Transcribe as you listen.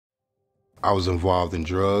I was involved in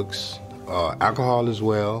drugs, alcohol as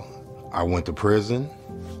well. I went to prison.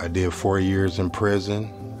 I did 4 years in prison.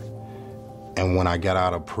 And when I got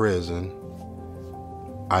out of prison,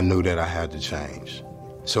 I knew that I had to change.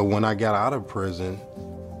 So when I got out of prison,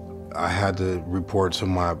 I had to report to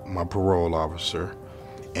my parole officer,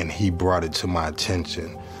 and he brought it to my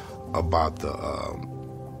attention about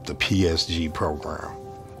the PSG program.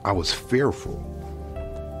 I was fearful,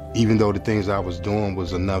 even though the things I was doing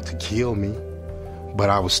was enough to kill me, but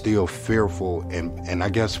I was still fearful and I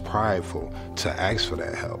guess prideful to ask for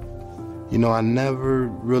that help. You know, I never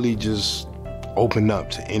really just opened up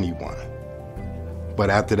to anyone. But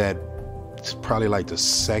after that, it's probably like the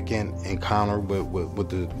second encounter with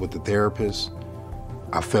the therapist,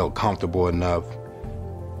 I felt comfortable enough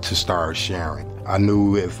to start sharing. I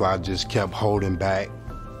knew if I just kept holding back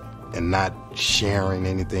and not sharing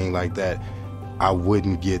anything like that, I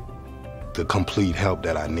wouldn't get the complete help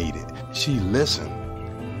that I needed. She listened,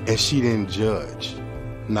 and she didn't judge.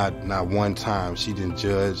 Not one time she didn't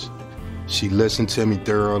judge. She listened to me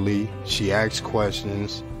thoroughly. She asked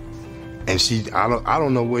questions, and I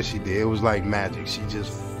don't know what she did. It was like magic. She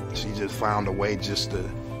just found a way just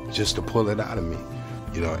to pull it out of me.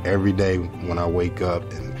 You know, every day when I wake up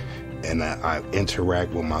and I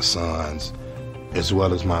interact with my sons, as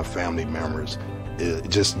well as my family members,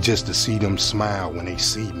 just to see them smile when they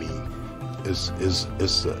see me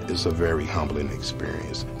is a very humbling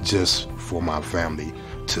experience. Just for my family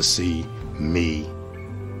to see me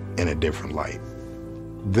in a different light.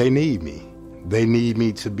 They need me. They need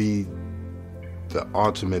me to be the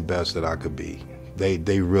ultimate best that I could be.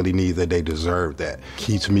 They really need that. They deserve that.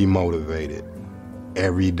 Keeps me motivated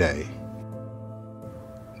every day.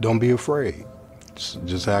 Don't be afraid.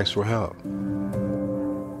 Just ask for help.